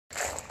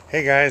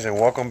Hey guys, and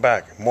welcome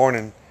back.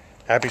 Morning.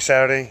 Happy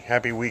Saturday.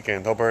 Happy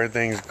weekend. Hope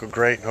everything's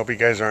great. Hope you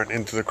guys aren't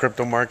into the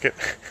crypto market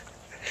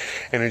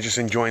and are just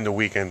enjoying the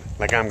weekend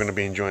like I'm going to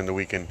be enjoying the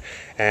weekend.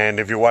 And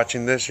if you're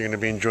watching this, you're going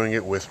to be enjoying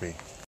it with me.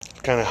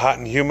 It's kind of hot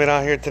and humid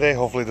out here today.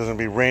 Hopefully it doesn't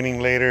be raining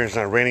later. It's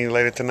not raining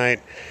later tonight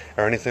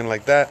or anything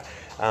like that.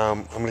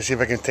 I'm going to see if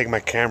I can take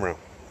my camera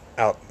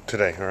out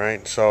today,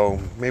 alright? So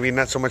maybe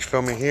not so much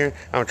filming here.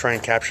 I'm going to try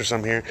and capture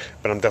some here,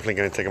 but I'm definitely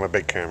going to take my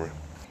big camera.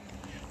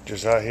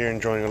 Just out here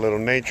enjoying a little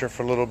nature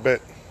for a little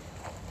bit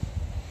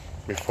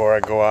before I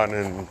go out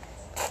and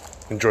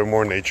enjoy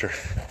more nature.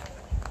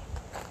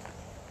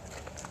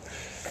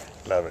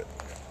 Love it.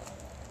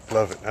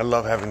 Love it. I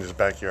love having this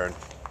backyard.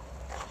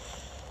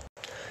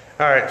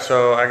 Alright,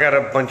 so I got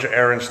a bunch of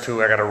errands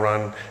too I gotta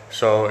run.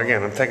 So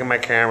again, I'm taking my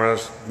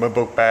cameras, my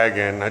book bag,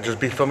 and I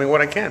just be filming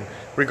what I can.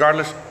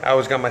 Regardless, I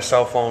always got my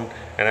cell phone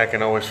and I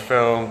can always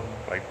film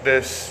like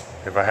this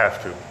if I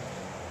have to.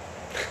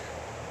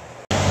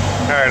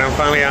 Alright, I'm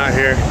finally out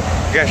here.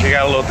 I actually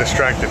got a little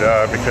distracted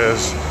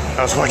because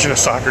I was watching a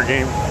soccer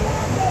game.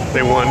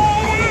 They won.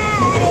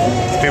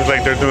 Seems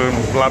like they're doing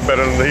a lot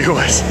better than the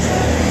US.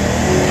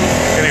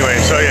 Anyway,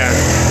 so yeah,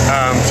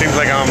 seems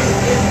like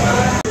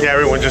yeah,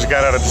 everyone just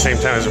got out at the same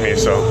time as me,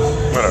 so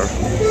whatever.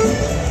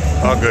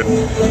 All good.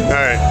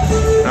 Alright,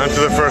 on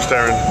to the first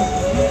errand.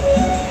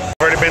 I've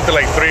already been to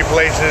like 3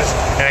 places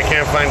and I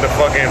can't find the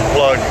fucking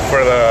plug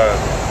for the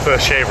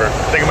shaver.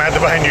 I think I might have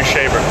to buy a new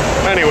shaver.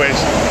 Anyways,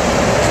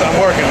 I'm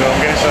working though.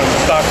 I'm getting some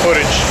stock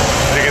footage,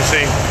 as you can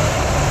see.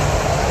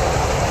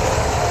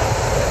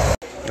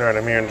 Alright,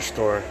 I'm here in the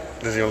store.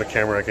 This is the only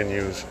camera I can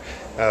use.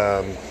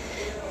 I'm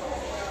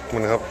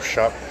gonna help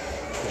shop.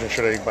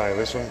 Should I buy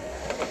this one?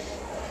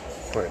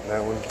 Wait,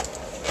 that one.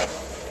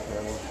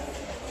 That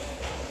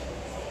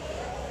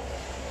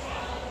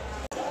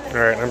one.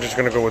 Alright, I'm just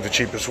gonna go with the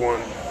cheapest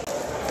one.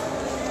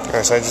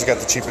 Alright, so I just got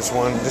the cheapest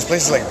one. This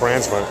place is like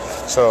Brandsmart,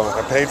 so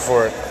I paid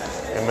for it,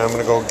 and I'm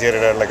gonna go get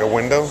it at like a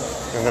window,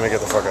 and then I get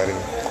the fuck out of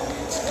here.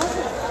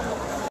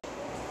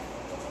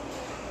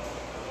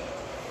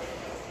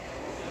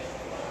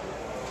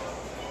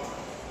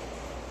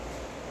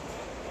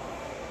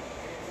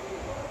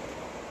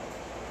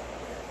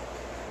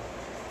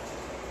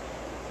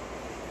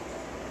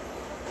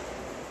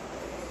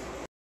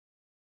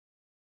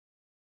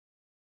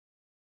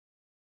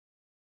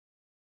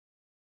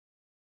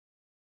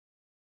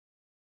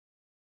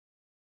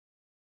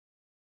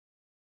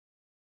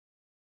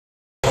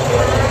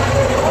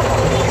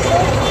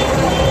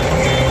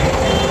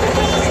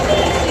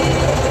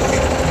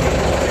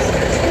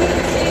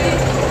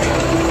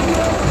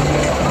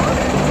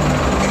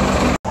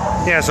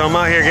 Yeah, so I'm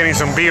out here getting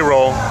some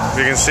B-roll,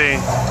 you can see,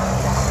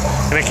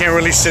 and I can't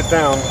really sit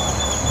down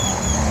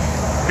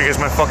because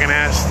my fucking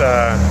ass,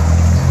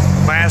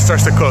 my ass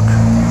starts to cook.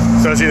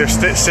 So it's either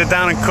sit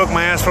down and cook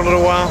my ass for a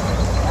little while,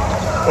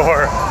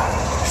 or,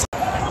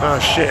 oh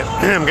shit,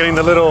 I'm getting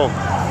the little,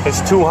 it's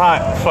too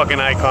hot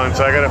fucking icon,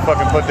 so I gotta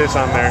fucking put this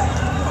on there.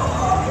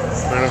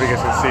 I don't know if you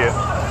guys can see it.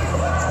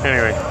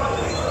 Anyway,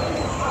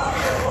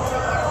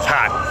 it's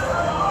hot.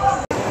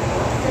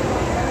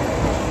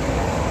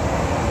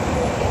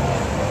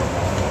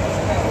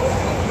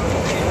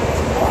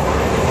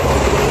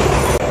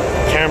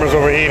 Camera's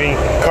overheating,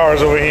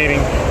 car's overheating,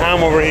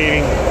 I'm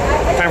overheating.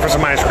 Time for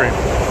some ice cream.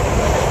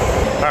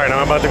 Alright, now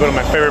I'm about to go to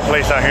my favorite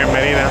place out here in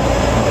Merida,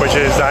 which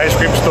is the ice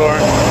cream store.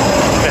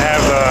 They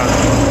have the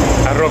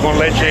arroz con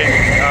leche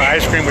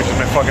ice cream, which is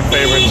my fucking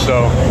favorite.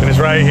 So, and it's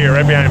right here,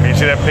 right behind me. You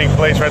see that pink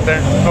place right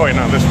there? Oh wait,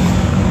 no, this one.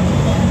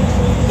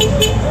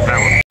 That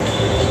one.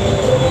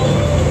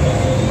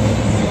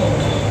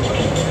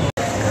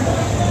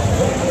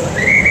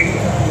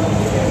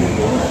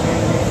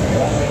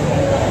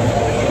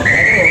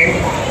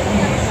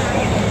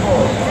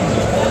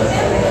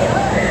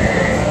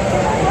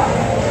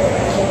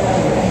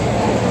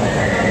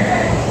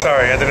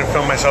 I didn't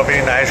film myself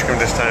eating the ice cream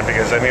this time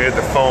because I needed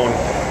the phone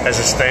as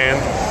a stand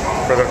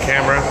for the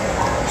camera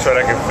so that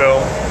I can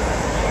film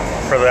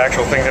for the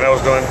actual thing that I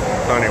was doing.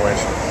 So anyways,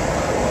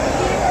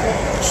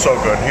 so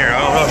good. Here,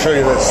 I'll show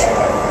you this.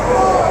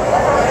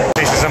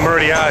 Since I'm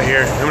already out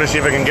here, I'm gonna see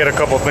if I can get a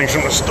couple things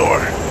from the store.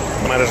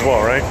 Might as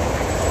well, right?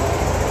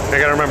 I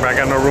gotta remember, I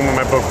got no room in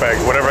my book bag.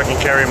 Whatever I can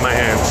carry in my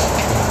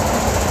hands.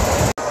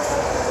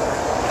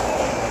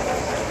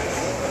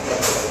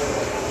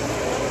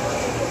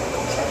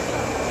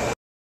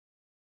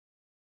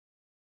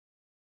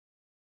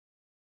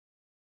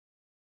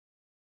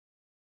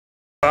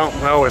 Well,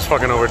 I always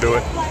fucking overdo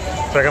it.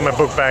 So I got my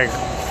book bag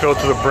filled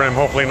to the brim.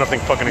 Hopefully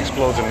nothing fucking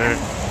explodes in there.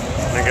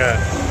 I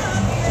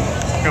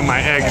got my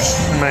eggs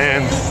in my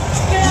hand.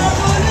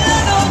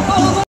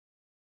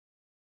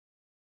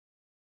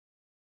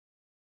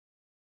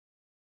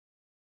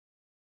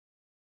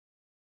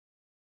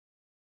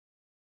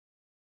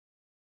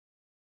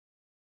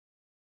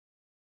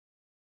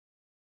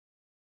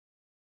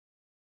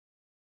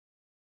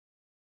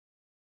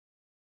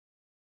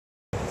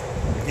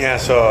 Yeah,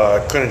 so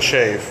I couldn't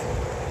shave.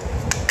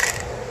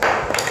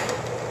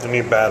 I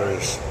need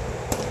batteries.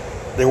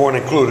 They weren't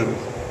included.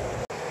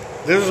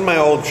 This is my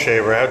old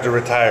shaver. I had to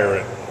retire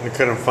it. I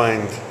couldn't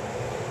find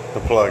the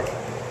plug.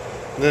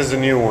 This is the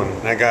new one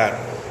I got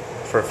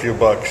for a few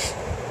bucks.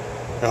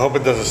 I hope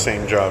it does the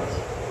same job,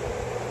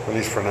 at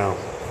least for now.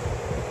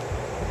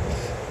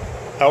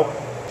 Oh,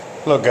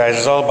 look guys,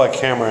 it's all about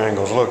camera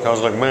angles. Look, I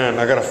was like, man,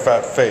 I got a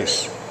fat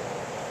face.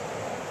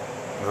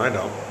 No, I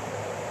don't.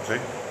 See?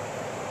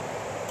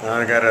 Now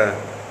I got a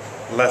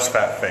less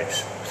fat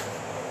face.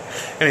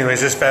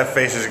 Anyways, this fat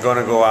face is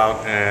gonna go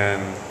out,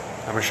 and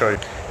I'm gonna show you.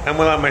 I'm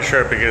without my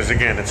shirt because,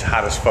 again, it's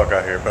hot as fuck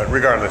out here. But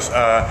regardless,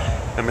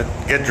 I'm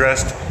gonna get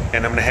dressed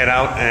and I'm gonna head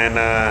out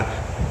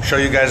and show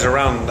you guys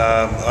around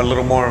a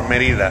little more of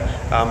Merida.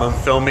 I'm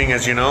filming,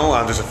 as you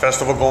know. There's a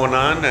festival going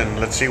on,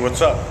 and let's see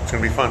what's up. It's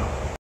gonna be fun.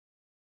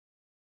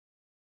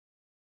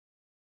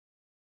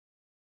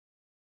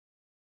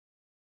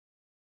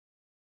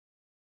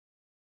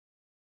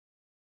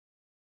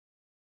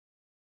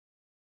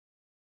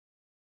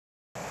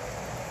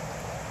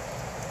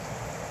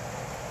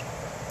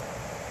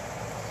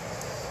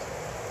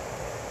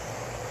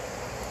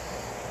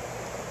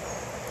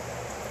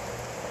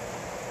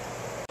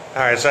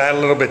 Alright, so I had a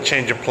little bit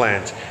change of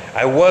plans.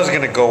 I was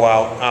going to go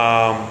out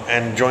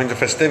and join the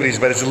festivities,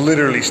 but it's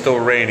literally still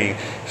raining.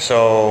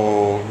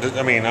 So,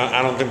 I mean,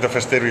 I don't think the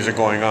festivities are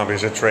going on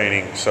because it's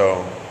raining.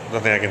 So,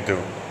 nothing I can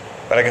do.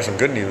 But I got some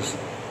good news.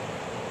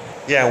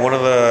 Yeah, one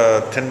of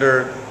the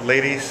Tinder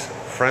ladies,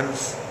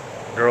 friends,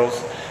 girls,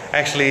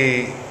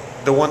 actually,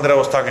 the one that I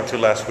was talking to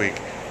last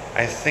week,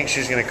 I think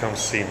she's going to come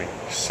see me,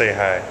 say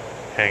hi,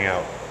 hang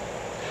out.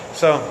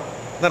 So,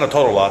 not a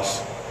total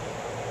loss.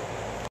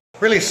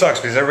 Really sucks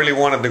because I really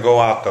wanted to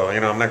go out though,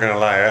 I'm not gonna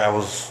lie. I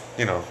was,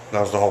 that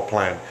was the whole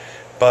plan.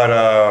 But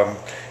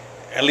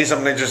at least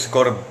I'm gonna just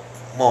go to,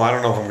 well, I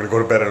don't know if I'm gonna go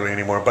to bed early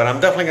anymore, but I'm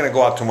definitely gonna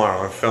go out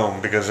tomorrow and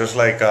film because there's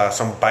like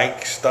some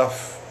bike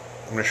stuff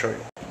I'm gonna show you.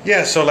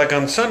 Yeah, so like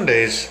on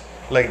Sundays,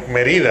 like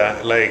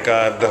Merida, like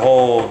the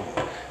whole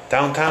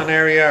downtown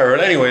area, or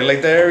anyway,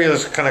 like the area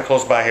is kind of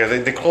close by here.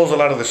 They close a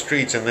lot of the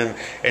streets, and then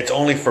it's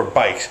only for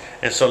bikes,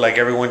 and so like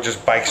everyone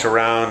just bikes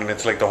around, and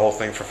it's like the whole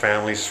thing for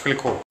families. It's really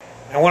cool.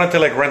 I wanted to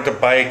like rent a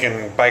bike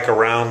and bike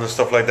around and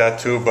stuff like that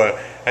too, but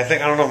I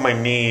don't know if my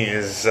knee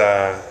is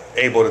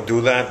able to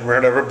do that or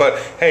whatever. But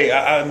hey,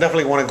 I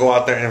definitely want to go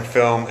out there and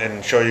film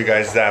and show you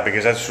guys that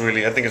because that's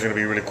really, I think it's going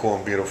to be really cool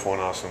and beautiful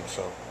and awesome.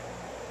 So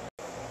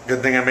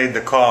good thing I made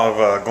the call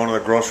of going to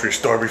the grocery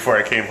store before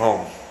I came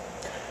home.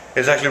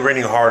 It's actually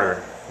raining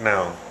harder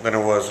now than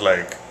it was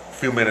like a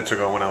few minutes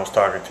ago when I was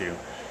talking to you.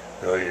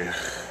 Oh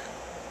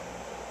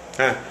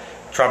yeah.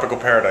 Tropical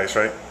paradise,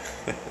 right?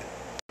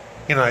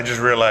 I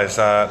just realized,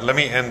 let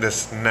me end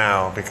this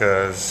now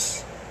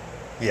because,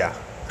 yeah,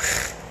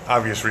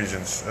 obvious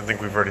reasons. I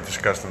think we've already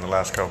discussed in the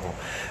last couple.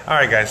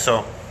 Alright guys,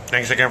 so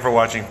thanks again for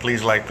watching.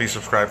 Please like, please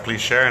subscribe, please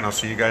share, and I'll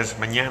see you guys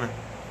mañana.